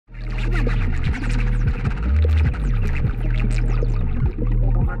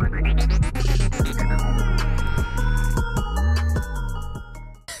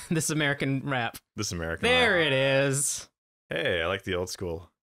This American rap. This American There rap. it is. Hey, I like the old school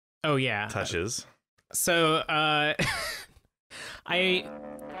Oh yeah. touches. So I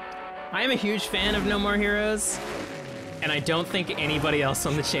am a huge fan of No More Heroes, and I don't think anybody else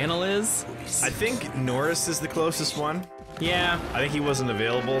on the channel is. I think Norris is the closest one. Yeah, I think he wasn't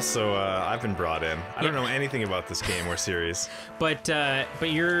available, so I've been brought in. I don't know anything about this game or series. but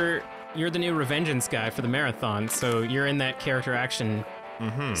you're the new Revengeance guy for the marathon, so you're in that character action.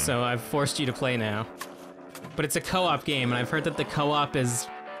 Mm-hmm. So I've forced you to play now. But it's a co-op game, and I've heard that the co-op is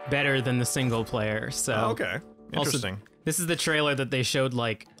better than the single player. So Oh, okay. Interesting. Also, this is the trailer that they showed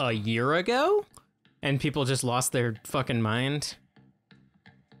like a year ago, and people just lost their fucking mind.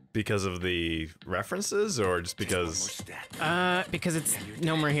 Because of the references, or just because? Because it's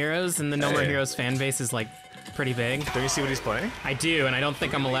No More Heroes, and the No More Hey. Heroes fan base is like pretty big. Don't you see what he's playing? I do, and I don't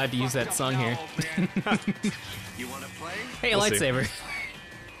think I'm allowed to use that song here. You wanna play? Hey, a We'll see. lightsaber.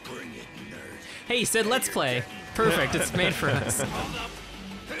 Bring it, nerd. Hey, he said let's play. Perfect, it's made for us.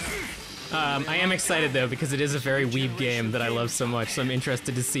 I am excited though, because it is a very weeb game that I love so much, so I'm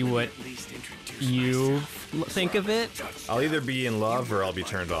interested to see what you think of it. I'll either be in love or I'll be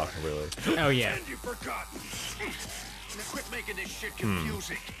turned off. Really. Oh yeah. You forgot. Now quit making this shit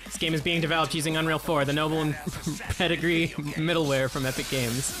confusing. This game is being developed using Unreal 4, the noble and pedigree middleware from Epic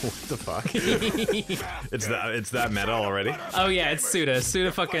Games. What the fuck? It's that meta already. Oh yeah, it's Suda.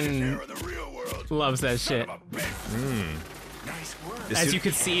 Suda fucking Or the real world. loves that shit. Nice work. As you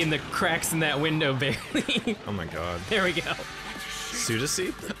could see in the cracks in that window, barely. Oh my god. There we go.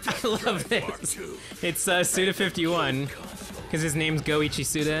 Sudacy? I love this. It's Suda 51, because his name's Goichi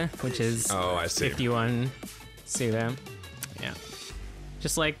Suda, which is Oh, I see. 51 Suda. Yeah.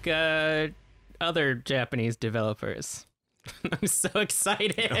 Just like other Japanese developers. I'm so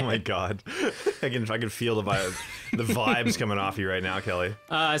excited. Oh my god. I can feel the vibes coming off you right now, Kelly.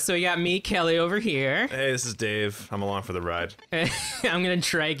 So you got me, Kelly, over here. Hey, this is Dave. I'm along for the ride. I'm gonna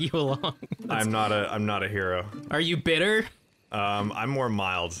drag you along. I'm not a hero. Are you bitter? I'm more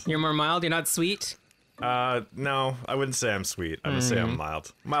mild. You're more mild? You're not sweet? No, I wouldn't say I'm sweet. I would say I'm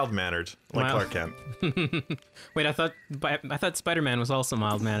mild. Mild-mannered, like Mild. Clark Kent. Wait, I thought Spider-Man was also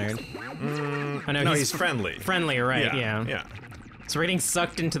mild-mannered. I know No, he's friendly. friendly, right? Yeah. Yeah. So we're getting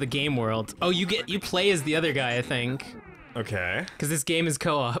sucked into the game world. Oh, you play as the other guy, I think, Okay. because this game is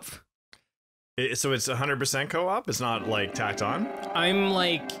co-op. So it's 100% co-op? It's not, like, tacked on? I'm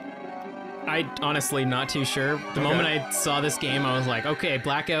like, I honestly not too sure. The moment I saw this game, I was like, okay,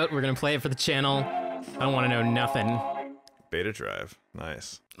 Blackout, we're gonna play it for the channel. I don't want to know nothing. Beta drive.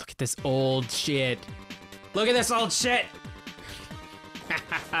 Nice. Look at this old shit. Look at this old shit!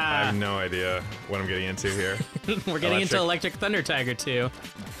 I have no idea what I'm getting into here. We're getting into Electric Thunder Tiger 2.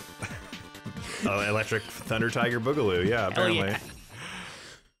 Electric Thunder Tiger Boogaloo. Yeah, apparently.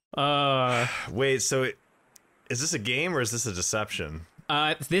 yeah. Wait, so is this a game or is this a deception?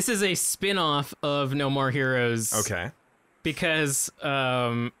 This is a spin-off of No More Heroes. Okay. Because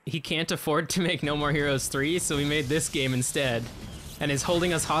he can't afford to make No More Heroes 3, so we made this game instead. And is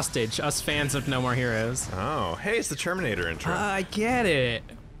holding us hostage, us fans of No More Heroes. Oh, hey, it's the Terminator intro. I get it.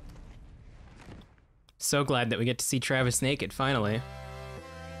 So glad that we get to see Travis naked, finally.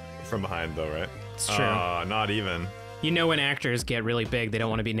 From behind, though, right? It's true. Not even. You know when actors get really big, they don't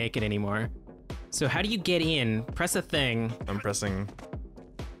want to be naked anymore. So how do you get in? Press a thing. I'm pressing.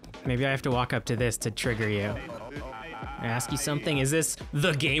 Maybe I have to walk up to this to trigger you. I ask you something? Is this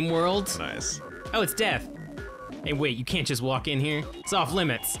the game world? Nice. Oh, it's death. Hey, wait, you can't just walk in here. It's off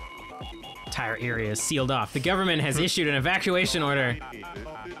limits. Entire area is sealed off. The government has issued an evacuation order.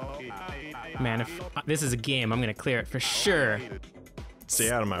 Man, if this is a game, I'm gonna clear it for sure. Stay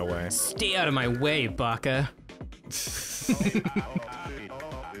out of my way. Stay out of my way, Baka.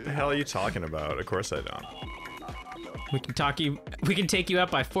 What the hell are you talking about? Of course I don't. We can take you out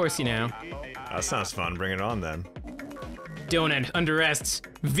by force, you know. That sounds fun. Bring it on, then. Don't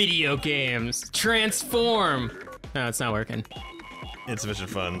underestimate video games. Transform. No, it's not working. Insufficient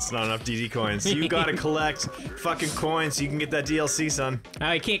funds. Not enough DD coins. You gotta collect fucking coins so you can get that DLC, son.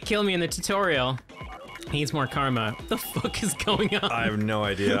 Oh, he can't kill me in the tutorial. He needs more karma. What the fuck is going on? I have no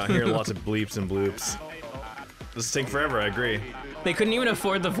idea. I hear lots of bleeps and bloops. This is taking forever, I agree. They couldn't even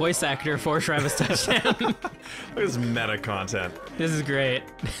afford the voice actor for Travis Touchdown. Look at this meta content. This is great.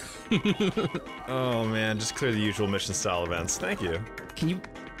 Oh man, just clear the usual mission style events. Thank you. Can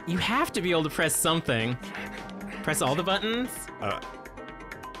you have to be able to press something. Press all the buttons?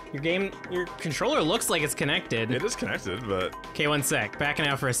 Your controller looks like it's connected. It is connected, but Okay, one sec. Backing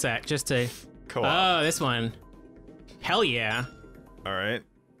out for a sec, just to... co-op. Oh, this one. Hell yeah. Alright.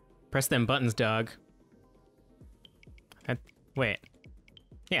 Press them buttons, dog. Wait.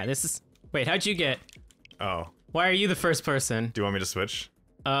 Yeah, this is... Wait, how'd you get... Oh. Why are you the first person? Do you want me to switch?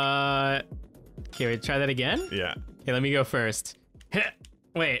 Okay, wait, try that again? Yeah. Okay, let me go first.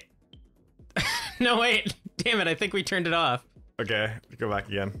 Wait. No, wait. Damn it, I think we turned it off. Okay, go back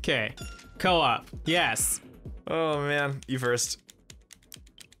again. Okay. Co-op. Yes. Oh man, you first.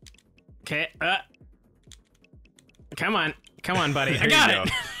 Okay. Come on. Come on, buddy. I There got you it.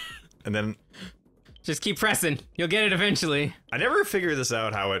 go. And then Just keep pressing. You'll get it eventually. I never figured this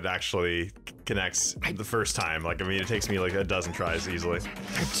out how it actually connects the first time. Like, I mean, it takes me like a dozen tries easily.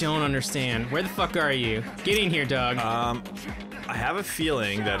 I don't understand. Where the fuck are you? Get in here, dog. I have a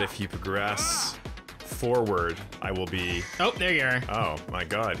feeling that if you progress forward, I will be. Oh, there you are. Oh my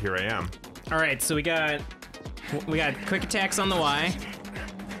god, here I am. All right, so we got quick attacks on the Y.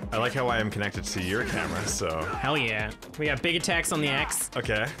 I like how I am connected to your camera, so. Hell yeah. We got big attacks on the X.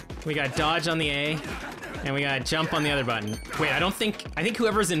 Okay. We got dodge on the A. And we got jump on the other button. Wait, I think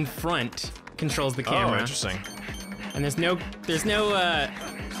whoever's in front controls the camera. Oh, interesting. And is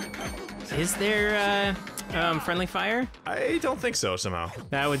there friendly fire? I don't think so, somehow.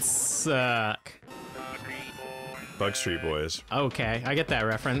 That would suck. Bug Street Boys. Okay, I get that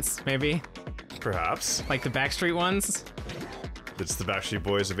reference, maybe. Perhaps. Like the Backstreet ones. It's the Backstreet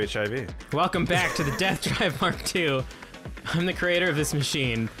Boys of HIV. Welcome back to the Death Drive Mark II. I'm the creator of this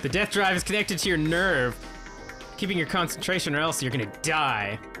machine. The Death Drive is connected to your nerve, keeping your concentration or else you're gonna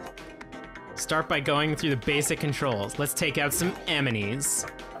die. Start by going through the basic controls. Let's take out some enemies.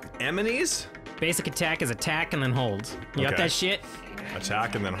 Enemies? Basic attack is attack and then hold. You got Okay. that shit?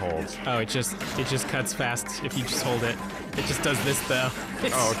 Attack and then hold. Oh, it just cuts fast if you just hold it. It just does this though.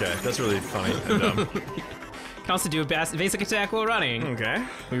 Oh, okay. That's really funny and dumb. Can also do a basic attack while running. Okay.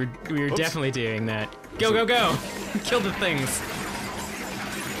 We were Oops. definitely doing that. Go, go, go! Kill the things.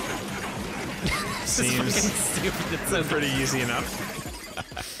 This is fucking Seems stupid. It's so pretty easy enough.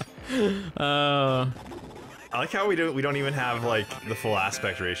 Oh. I like how we don't even have like the full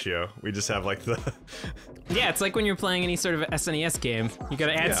aspect ratio. We just have like the Yeah, it's like when you're playing any sort of SNES game. You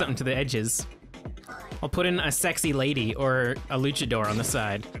gotta add Yeah. something to the edges. I'll put in a sexy lady or a luchador on the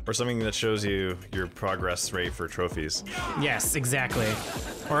side. or something that shows you your progress rate for trophies. Yes, exactly.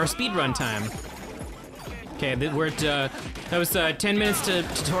 Or a speedrun time. Okay, we're at, that was 10 minutes to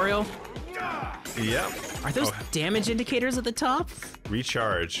tutorial. Yep. Are those damage indicators at the top?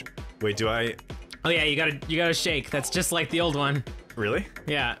 Recharge. Wait, do I Oh yeah, you gotta shake. That's just like the old one. really?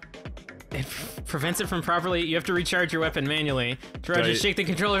 Yeah. It prevents it from properly. You have to recharge your weapon manually. To Do I- shake the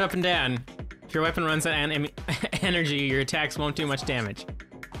controller up and down. If your weapon runs out of energy, your attacks won't do much damage.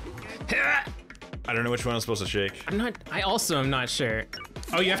 I don't know which one I'm supposed to shake. I also am not sure.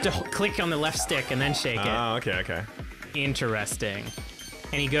 Oh, you have to click on the left stick and then shake it. Oh, okay, okay. Interesting.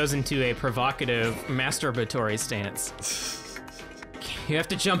 And he goes into a provocative masturbatory stance. You have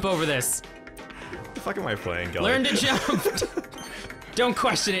to jump over this. What the fuck am I playing, Gully? Learn to jump. Don't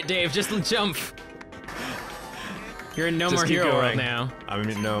question it, Dave. Just jump. You're in No Just More keep Hero going. World now. I'm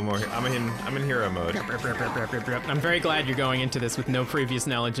in no more. I'm in hero mode. I'm very glad you're going into this with no previous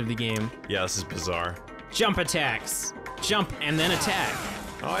knowledge of the game. Yeah, this is bizarre. Jump attacks. Jump and then attack.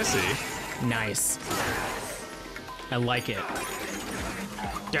 Oh, I see. Nice. I like it.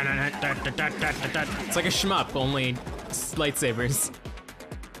 It's like a shmup, only lightsabers.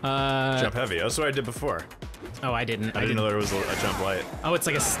 Jump heavy. That's what I did before. Oh, I didn't. I didn't know there was a jump light. Oh, it's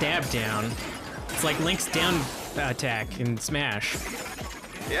like a stab down. It's like Link's down attack in Smash.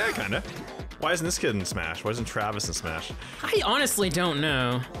 Yeah, kinda. Why isn't this kid in Smash? Why isn't Travis in Smash? I honestly don't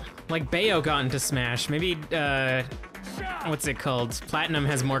know. Like Bayo got into Smash. Maybe, what's it called? Platinum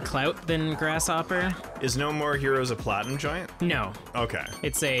has more clout than Grasshopper? Is No More Heroes a platinum giant? No, Okay.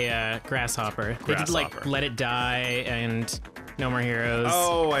 it's a Grasshopper. They did like Grasshopper. Let It Die and No More Heroes.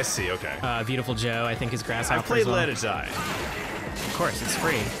 Oh, I see. Okay. Beautiful Joe, I think, is Grasshopper. I've played as well. Let It Die. Of course, it's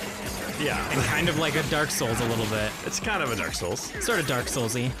free. Yeah. And kind of like a Dark Souls a little bit. It's kind of a Dark Souls. Sort of Dark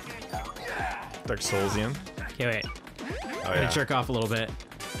Soulsy. Dark Soulsian. Okay, wait. Oh, I'm gonna yeah. jerk off a little bit.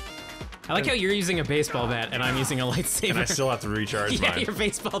 I like how you're using a baseball bat and I'm using a lightsaber. And I still have to recharge yeah, mine. your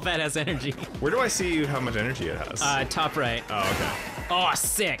baseball bat has energy. Where do I see how much energy it has? Top right. Oh, okay. Oh,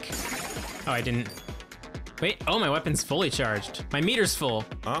 sick. Oh, I didn't. Wait, oh, my weapon's fully charged. My meter's full.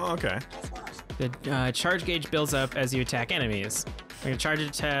 Oh, okay. The charge gauge builds up as you attack enemies. I'm gonna charge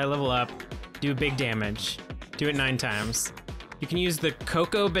it to level up, do big damage. Do it 9 times. You can use the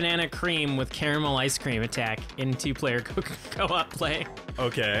Cocoa Banana Cream with Caramel Ice Cream attack in 2-player co-op play.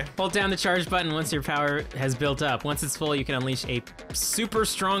 Okay. Hold down the charge button once your power has built up. Once it's full, you can unleash a super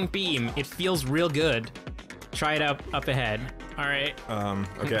strong beam. It feels real good. Try it up ahead. All right.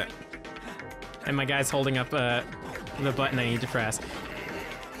 Okay. And my guy's holding up the button I need to press.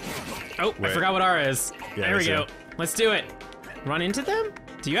 Oh, I Wait. forgot what R is. Yeah, there we me go. too. Let's do it. Run into them?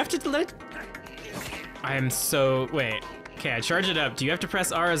 Do you have to let? I am so wait. Okay, I charge it up. Do you have to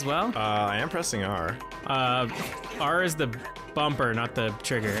press R as well? I am pressing R. R is the bumper, not the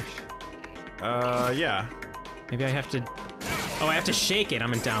trigger. Yeah. Maybe I have to. Oh, I have to shake it.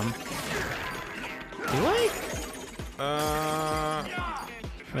 I'm a dumb. Do I?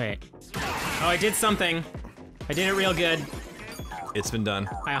 Wait. Oh, I did something. I did it real good. It's been done.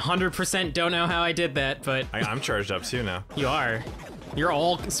 I 100% don't know how I did that, but I'm charged up too now. you are. You're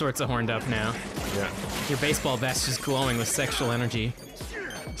all sorts of horned up now. Yeah. Your baseball bat's just glowing with sexual energy.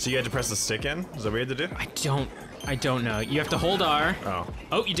 So you had to press the stick in? Is that what you had to do? I don't know. You have to hold R. Oh.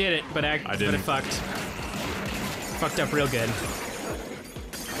 Oh, you did it, but didn't. But it fucked. Fucked up real good.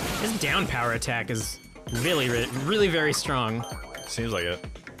 His down power attack is really very strong. Seems like it.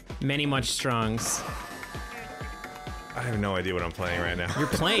 Many much strongs. I have no idea what I'm playing right now. You're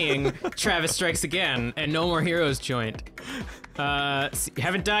playing Travis Strikes Again and No More Heroes joint. You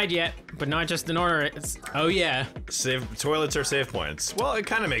haven't died yet, but not just in order. It's, oh yeah. Toilets are save points. Well, it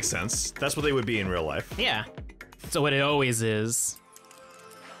kind of makes sense. That's what they would be in real life. Yeah. So what it always is.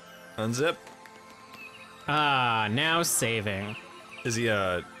 Unzip. Ah, now saving. Is he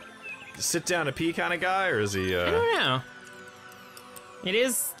a sit down to pee kind of guy, or is he? I don't know. It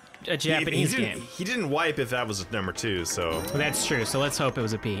is a Japanese game. He didn't wipe if that was number 2, so. That's true, so let's hope it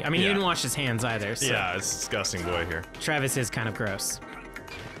was a P. I mean, he Yeah. didn't wash his hands either, so Yeah, it's disgusting boy here. Travis is kind of gross.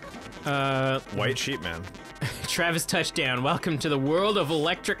 White sheep man. Travis Touchdown, welcome to the world of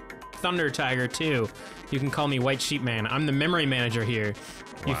Electric Thunder Tiger 2. You can call me White Sheep Man. I'm the memory manager here.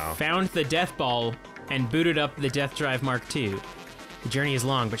 You Wow. found the Death Ball and booted up the Death Drive Mark II. The journey is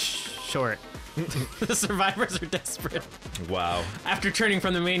long, but short. The survivors are desperate. Wow. After turning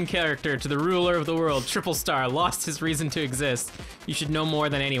from the main character to the ruler of the world, Triple Star lost his reason to exist. You should know more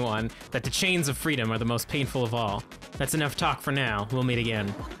than anyone that the chains of freedom are the most painful of all. That's enough talk for now. We'll meet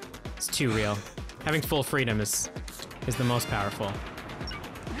again. It's too real. Having full freedom is the most powerful.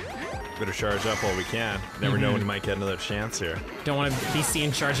 Better charge up while we can. Never know when you might get another chance here. Don't want to be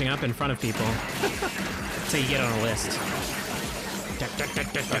seen charging up in front of people. That's how you get on a list.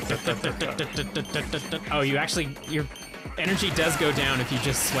 Oh, your energy does go down if you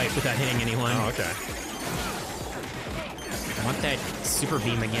just swipe without hitting anyone. Oh, okay. I want that super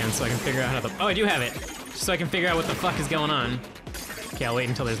beam again so I can figure out how to. Oh, I do have it. Just so I can figure out what the fuck is going on. Okay, I'll wait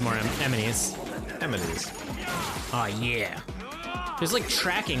until there's more enemies. Enemies. Oh, yeah. There's like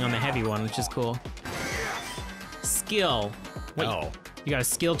tracking on the heavy one, which is cool. Skill. Wait, Oh. you got a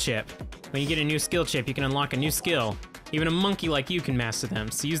skill chip. When you get a new skill chip, you can unlock a new skill. Even a monkey like you can master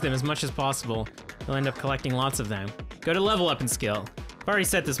them, so use them as much as possible. You'll end up collecting lots of them. Go to level up in skill. I've already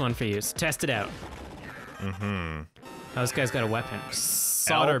set this one for you, so test it out. Oh, this guy's got a weapon.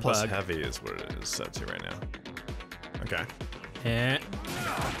 Solder L plus bug. heavy is what it is set to right now. Okay. Eh.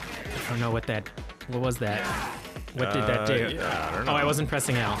 I don't know what was that? What did that do? Yeah, I don't know. Oh, I wasn't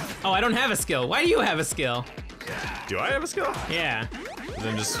pressing L. Oh, I don't have a skill. Why do you have a skill? Do I have a skill? Yeah.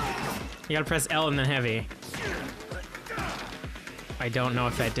 Then just. You gotta press L and then heavy. I don't know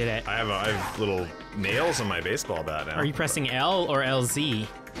if that did it. I have little nails on my baseball bat now. Are you pressing L or LZ?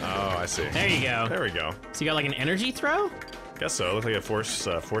 Oh, I see. There you go. There we go. So you got like an energy throw? Guess so. Looks like a force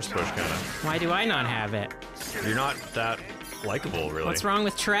push kind of. Why do I not have it? You're not that likable, really. What's wrong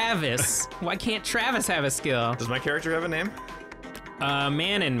with Travis? Why can't Travis have a skill? Does my character have a name?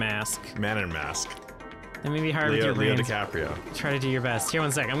 Man in mask. Man in Mask. That may be hard with Leo your brains. DiCaprio. Try to do your best. Here,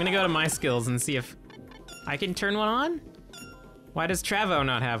 one sec. I'm gonna go to my skills and see if I can turn one on. Why does Travo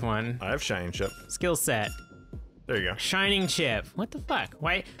not have one? I have Shining Chip. Skill set. There you go. Shining chip. What the fuck?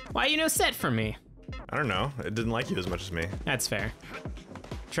 Why you no set for me? I don't know. It didn't like you as much as me. That's fair.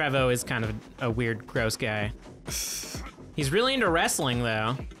 Travo is kind of a weird, gross guy. He's really into wrestling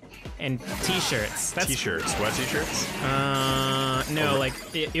though, and t-shirts. That's T-shirts. What t-shirts? no, like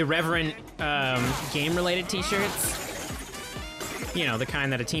irreverent game-related t-shirts. You know, the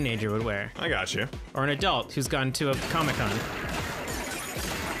kind that a teenager would wear, I got you. or an adult who's gone to a Comic-Con.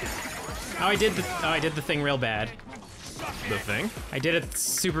 Oh, I did the thing real bad. The thing? I did a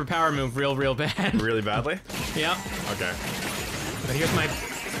super power move real bad. Really badly? Yep. Okay. But here's my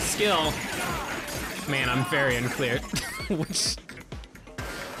skill. Man, I'm very unclear. Which...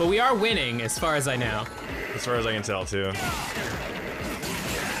 But we are winning, as far as I know. As far as I can tell, too.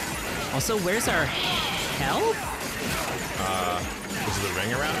 Also, where's our health? Is the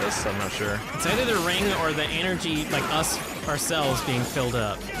ring around us? I'm not sure. It's either the ring or the energy, like us, ourselves being filled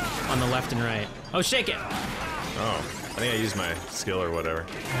up on the left and right. Oh, shake it! Oh. I think I used my skill or whatever.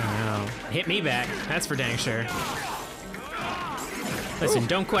 I don't know. Hit me back. That's for dang sure. Listen,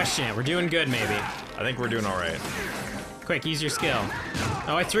 don't question it. We're doing good, maybe. I think we're doing all right. Quick, use your skill.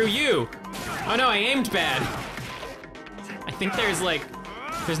 Oh, I threw you! Oh no, I aimed bad. I think there's like,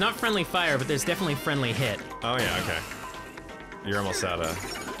 there's not friendly fire, but there's definitely friendly hit. Oh yeah, okay. You're almost out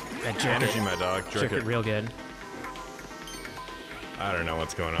of That jerk energy, it. my dog. Jerk it real good. I don't know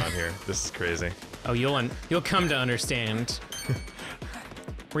what's going on here. This is crazy. Oh, you'll come to understand.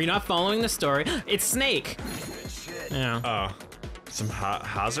 Were you not following the story? It's Snake! Yeah. Oh, some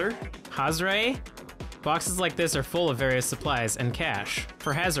Hazard? Hazray? Boxes like this are full of various supplies and cash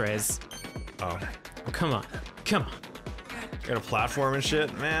for Hazrays. Oh, Oh, come on. Come on. got a platform and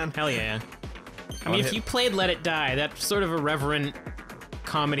shit, man. Hell yeah. I mean, if you played Let It Die, that sort of irreverent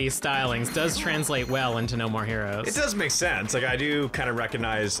comedy stylings does translate well into No More Heroes. It does make sense. Like I do kind of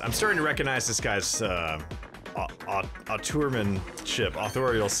recognize. I'm starting to recognize this guy's auteurmanship,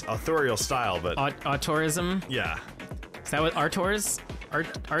 authorial style. But Autorism? yeah, Is that what Artors? Art,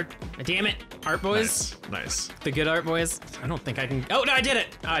 damn it. Art Boys? nice. The good Art Boys? I don't think I can. Oh, no, I did it!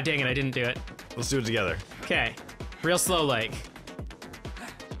 Ah, dang it, I didn't do it. Let's do it together. Okay. Real slow like.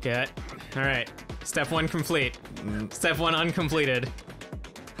 Good. Alright. Step 1 complete. Step 1 uncompleted.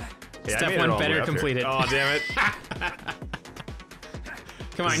 Yeah, I Step made it 1 all the way better up here. completed. Oh damn it!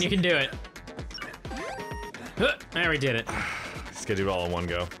 Come on, you can do it. Huh, there we did it. Let's get it all in one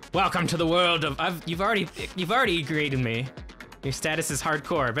go. Welcome to the world of you've already graded me. Your status is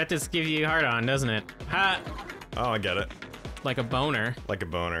hardcore. I bet this gives you a hard on, doesn't it? Ha! Oh, I get it. Like a boner. Like a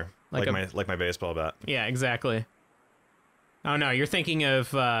boner. Like Like my baseball bat. Yeah, exactly. Oh no, you're thinking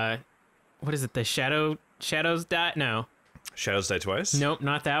of what is it? The Shadows Die? No. Shadows Die Twice? Nope,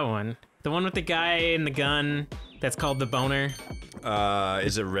 not that one. The one with the guy and the gun that's called the boner.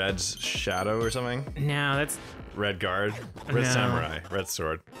 Is it Red's Shadow or something? No, that's Red Guard? Red No. Samurai? Red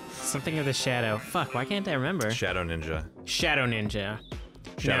Sword? something of the Shadow. Fuck, why can't I remember? Shadow Ninja? Shadow Ninja.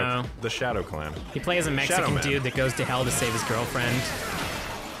 Shadow, No. The Shadow Clan. He plays a Mexican Shadow Man. dude that goes to hell to save his girlfriend.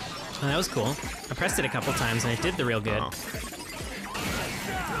 Oh, that was cool. I pressed it a couple times and it did the real good. Oh.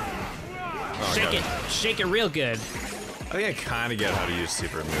 Oh, I Shake got it. Shake it real good. I think I kind of get how to use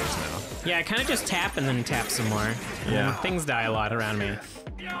super moves now. Yeah, I kind of just tap and then tap some more. And Yeah. things die a lot around me.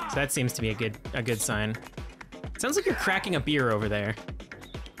 So that seems to be a good sign. Sounds like you're cracking a beer over there.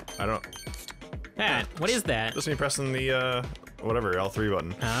 I don't. That. What is that? Just me pressing the whatever L3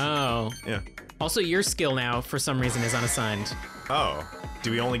 button. Oh. Yeah. Also, your skill now, for some reason, is unassigned. Oh. Do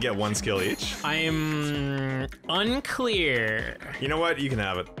we only get one skill each? I'm unclear. You know what? You can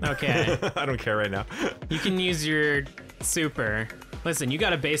have it. Okay. I don't care right now. You can use your super. Listen, you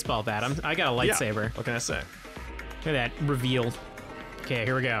got a baseball bat. I got a lightsaber. Yeah. What can I say? Look at that reveal. Okay,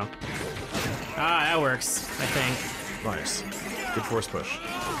 here we go. Ah, that works, I think. Nice. Good force push.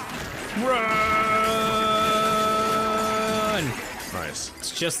 Run! Nice.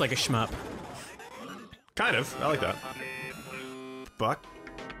 It's just like a shmup. Kind of. I like that. Buck?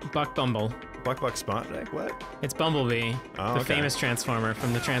 Buck Bumble. Buck Spot? Like, what? It's Bumblebee, Oh, the okay. famous Transformer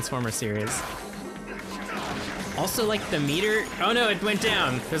from the Transformer series. Also, like the meter. Oh no, it went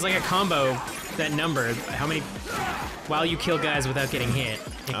down. There's like a combo that number. How many? While you kill guys without getting hit,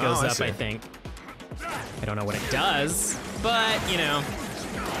 it Oh, goes I up. see. I think. I don't know what it does, but you know,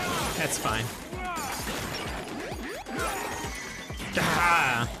 that's fine.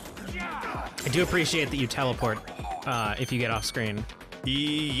 Ah! I do appreciate that you teleport if you get off screen.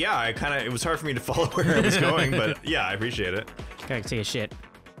 Yeah, it was hard for me to follow where I was going, but yeah, I appreciate it. Gotta take a shit.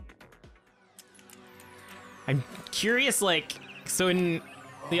 I'm curious, like, so in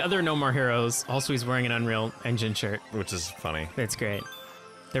the other No More Heroes, also he's wearing an Unreal Engine shirt. Which is funny. That's great.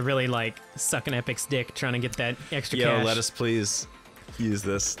 They're really, like, sucking Epic's dick trying to get that extra Yo, cash. let us please use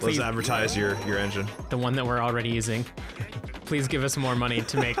this. Please. Let's advertise your engine. The one that we're already using. Please give us more money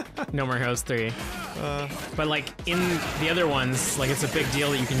to make No More Heroes 3. But, like, in the other ones, like, it's a big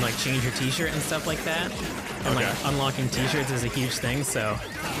deal that you can, like, change your t-shirt and stuff like that. And, like, Okay. unlocking t-shirts is a huge thing, so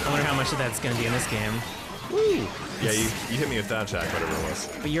I wonder how much of that's gonna be in this game. Yeah, you hit me with that attack, whatever it was.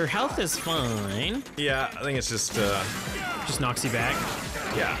 But your health is fine. Yeah, I think it's just, Just knocks you back.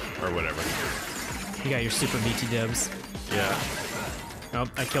 yeah, or whatever. You got your super BT dubs. Yeah. Oh,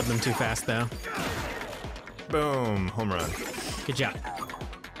 I killed them too fast, though. Boom, home run. Good job.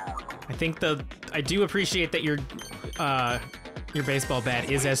 I think I do appreciate that your baseball bat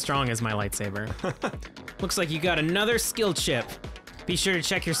is as strong as my lightsaber. Looks like you got another skill chip. Be sure to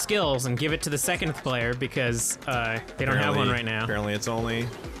check your skills and give it to the second player because they don't have one right now. Apparently it's only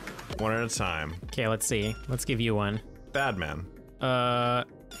one at a time. Okay, let's see. Let's give you one. Badman.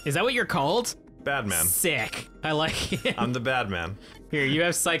 Is that what you're called? Badman. Sick. I like it. I'm the Badman. Here, you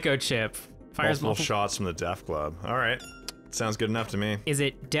have Psycho Chip. Fires Multiple shots from the Death Club. All right. Sounds good enough to me. Is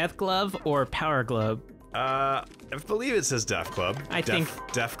it Death Glove or Power Glove? I believe it says Def Club. I think-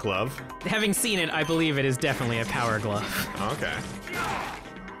 Def Club. Having seen it, I believe it is definitely a Power Glove. Okay.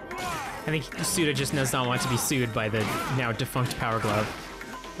 I think Suda just does not want to be sued by the now defunct Power Glove.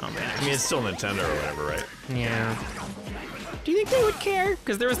 Oh man. I mean, it's still Nintendo or whatever, right? Yeah. Do you think they would care?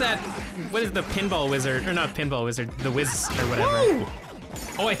 Because there was that, what is the Pinball Wizard, or not Pinball Wizard, the Wiz or whatever. Woo!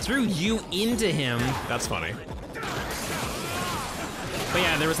 Oh, I threw you into him. That's funny. But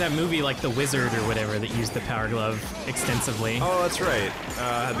yeah, there was that movie like The Wizard or whatever that used the Power Glove extensively. Oh, that's right.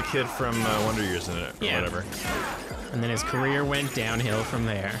 Had the kid from Wonder Years in it, or Yeah. whatever. And then his career went downhill from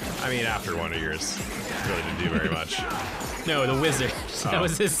there. I mean, after Wonder Years, really didn't do very much. No, The Wizard. That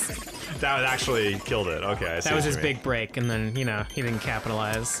was his. That actually killed it. Okay, I see That was what his you mean. big break, and then he didn't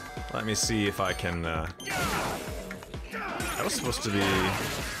capitalize. Let me see if I can. That was supposed to be.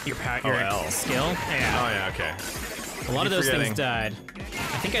 Your L. skill. Oh Yeah. yeah, okay. A lot of those forgetting. things died.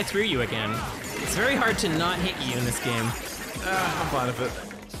 I think I threw you again. It's very hard to not hit you in this game. I'm fine with it.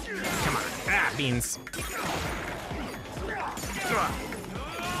 Come on. Ah, beans.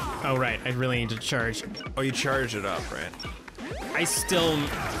 Oh, right. I really need to charge. Oh, you charge it up, right? I still...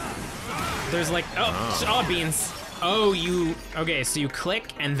 There's like... Oh, beans. Oh, you... Okay, so you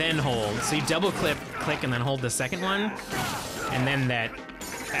click and then hold. So you double click and then hold the second one. And then that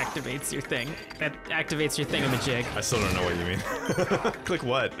activates your thing. That activates your thingamajig. I still don't know what you mean. Click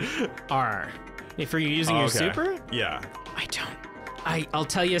what? R. If you're using your Okay. super? Yeah. I don't... I'll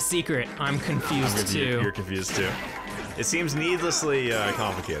tell you a secret. I'm confused too. You're confused too. It seems needlessly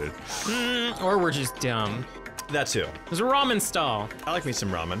complicated. Or we're just dumb. That too. There's a ramen stall. I like me some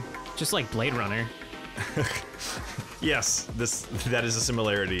ramen. Just like Blade Runner. Yes, that is a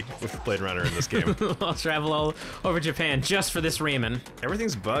similarity with Blade Runner in this game. I'll travel all over Japan just for this ramen.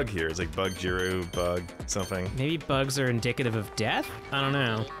 Everything's bug here. It's like Bug Jiru, Bug something. Maybe bugs are indicative of death? I don't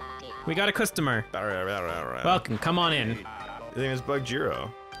know. We got a customer. Welcome, come on in. His name is Bug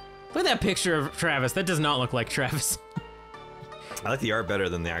Jiro. Look at that picture of Travis. That does not look like Travis. I like the art better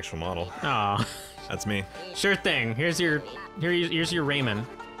than the actual model. Aw. That's me. Sure thing. Here's your ramen.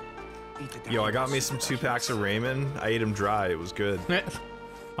 Yo, I got me some 2 packs of ramen. I ate them dry. It was good.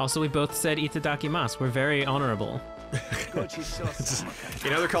 Also, we both said itadakimasu. We're very honorable.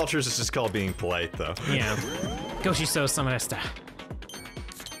 In other cultures, it's just called being polite, though. Yeah. Goshiso samaresta.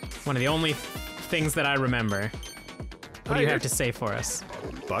 One of the only things that I remember. What do you have to say for us?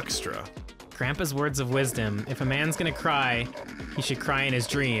 Buckstra. Grandpa's words of wisdom. If a man's gonna cry, he should cry in his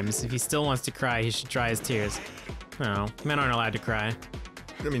dreams. If he still wants to cry, he should dry his tears. No, men aren't allowed to cry.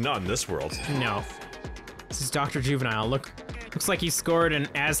 I mean, not in this world. No. This is Dr. Juvenile. Looks like he scored an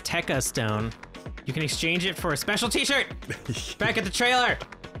Azteca stone. You can exchange it for a special t-shirt! Back at the trailer!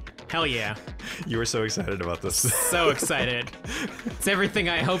 Hell yeah. You were so excited about this. So excited. It's everything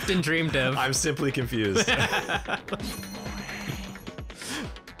I hoped and dreamed of. I'm simply confused.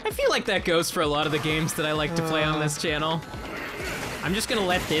 I feel like that goes for a lot of the games that I like to play on this channel. I'm just gonna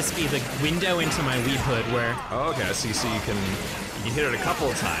let this be the window into my Weeb Hood where... Oh, okay, so you can hit it a couple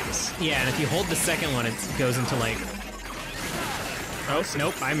of times. Yeah, and if you hold the second one, it goes into like... Oh,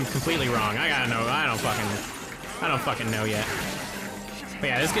 nope, I'm completely wrong. I gotta know, I don't fucking know yet. But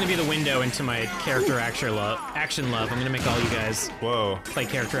yeah, this is gonna be the window into my character action love. I'm gonna make all you guys Whoa. play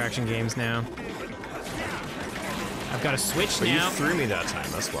character action games now. I've got a switch But now. you threw me that time,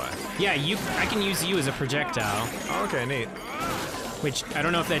 that's why. Yeah, I can use you as a projectile, Oh, okay, neat. which I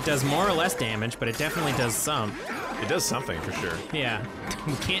don't know if that does more or less damage, but it definitely does some. It does something, for sure. Yeah,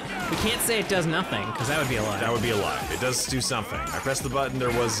 we can't say it does nothing, because that would be a lie. That would be a lie. It does do something. I pressed the button,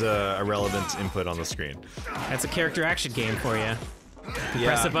 there was a relevant input on the screen. That's a character action game for you. Yeah.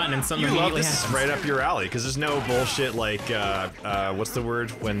 Press a button and something You love immediately this is happens. right up your alley, because there's no bullshit like, what's the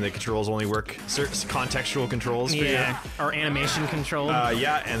word when the controls only work? Contextual controls for Yeah, or animation control. you?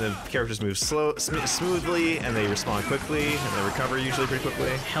 Yeah, and the characters move smoothly, and they respond quickly, and they recover usually pretty quickly.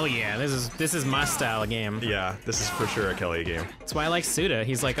 Hell yeah, this is my style of game. Yeah, this is for sure a Kelly game. That's why I like Suda.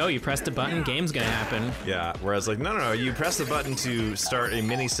 He's like, oh, you pressed a button, game's gonna happen. Yeah, whereas like, no, you press the button to start a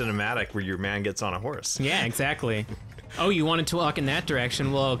mini cinematic where your man gets on a horse. Yeah, exactly. Oh, you wanted to walk in that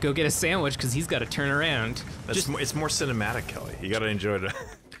direction? Well, go get a sandwich because he's got to turn around. It's more cinematic, Kelly. You gotta enjoy it.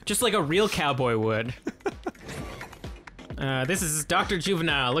 Just like a real cowboy would. This is Dr.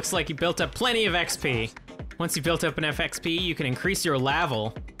 Juvenile. Looks like he built up plenty of XP. Once you built up enough XP, you can increase your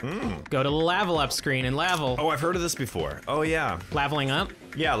level. Go to the level up screen and level. Oh, I've heard of this before. Oh yeah. Leveling up?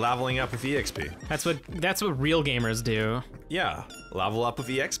 Yeah, leveling up with EXP. That's what real gamers do. Yeah, level up with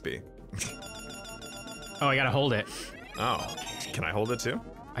EXP. Oh, I gotta hold it. Oh, can I hold it too?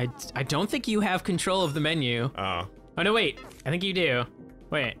 I don't think you have control of the menu. Oh, Oh no, wait. I think you do.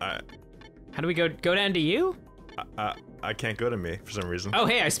 Wait. How do we go down to you? I can't go to me for some reason. Oh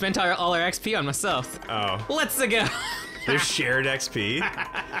hey, I spent all our XP on myself. Oh. Let's go. There's shared XP?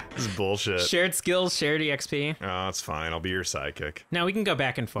 This is bullshit. Shared skills, shared EXP. Oh, it's fine. I'll be your sidekick. Now we can go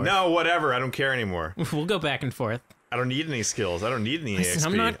back and forth. No, whatever. I don't care anymore. We'll go back and forth. I don't need any skills. I don't need any Listen, XP.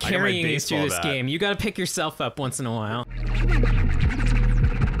 I'm not I got my carrying you baseball through this bat. game. You gotta pick yourself up once in a while.